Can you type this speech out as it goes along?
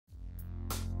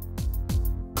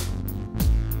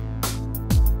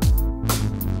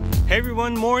Hey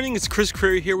everyone, morning. It's Chris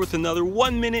Curry here with another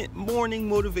 1-minute morning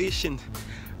motivation.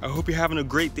 I hope you're having a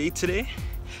great day today.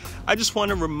 I just want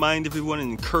to remind everyone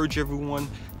and encourage everyone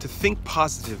to think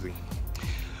positively.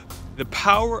 The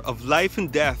power of life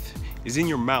and death is in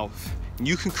your mouth, and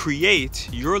you can create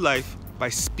your life by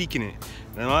speaking it.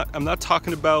 And I'm not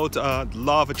talking about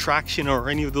law of attraction or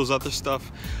any of those other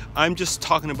stuff. I'm just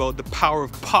talking about the power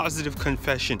of positive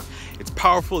confession. It's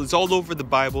powerful, it's all over the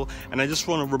Bible, and I just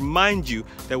want to remind you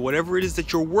that whatever it is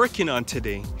that you're working on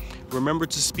today, remember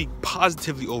to speak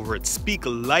positively over it, speak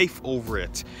life over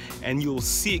it, and you'll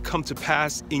see it come to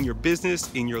pass in your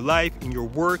business, in your life, in your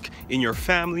work, in your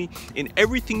family, in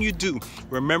everything you do.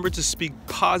 Remember to speak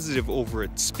positive over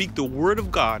it. Speak the word of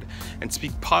God and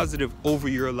speak positive over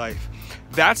your life.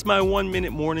 That's my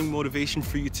 1-minute morning motivation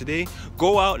for you today.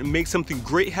 Go out and make something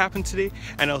great happen today,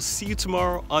 and I'll see you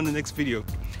tomorrow on the next video.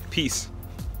 Peace.